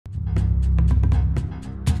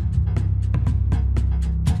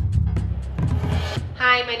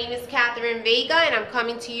Hi, my name is Catherine Vega and I'm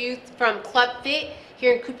coming to you from Club Fit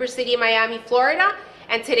here in Cooper City, Miami, Florida.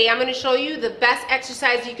 And today I'm going to show you the best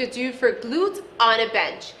exercise you could do for glutes on a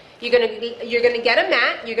bench. You're gonna get a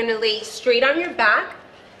mat, you're gonna lay straight on your back,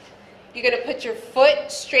 you're gonna put your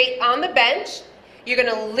foot straight on the bench, you're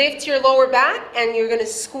gonna lift your lower back and you're gonna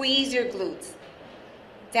squeeze your glutes.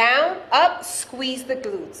 Down, up, squeeze the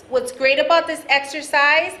glutes. What's great about this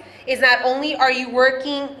exercise is not only are you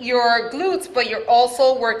working your glutes, but you're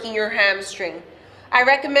also working your hamstring. I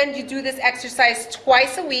recommend you do this exercise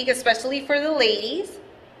twice a week, especially for the ladies.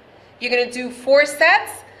 You're gonna do 4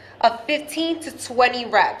 sets of 15 to 20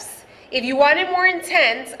 reps. If you want it more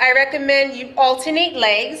intense, I recommend you alternate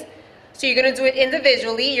legs. So you're gonna do it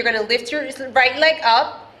individually. You're gonna lift your right leg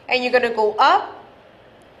up and you're gonna go up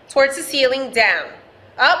towards the ceiling, down.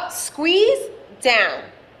 Up, squeeze, down.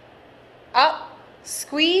 Up,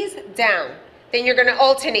 squeeze, down. Then you're gonna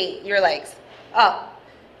alternate your legs. Up,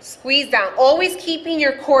 squeeze, down. Always keeping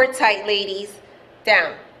your core tight, ladies.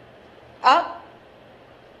 Down, up,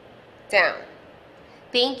 down.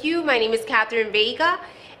 Thank you. My name is Catherine Vega,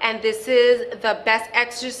 and this is the best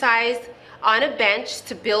exercise on a bench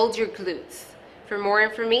to build your glutes. For more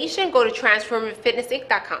information, go to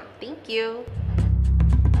transformativefitnessinc.com. Thank you.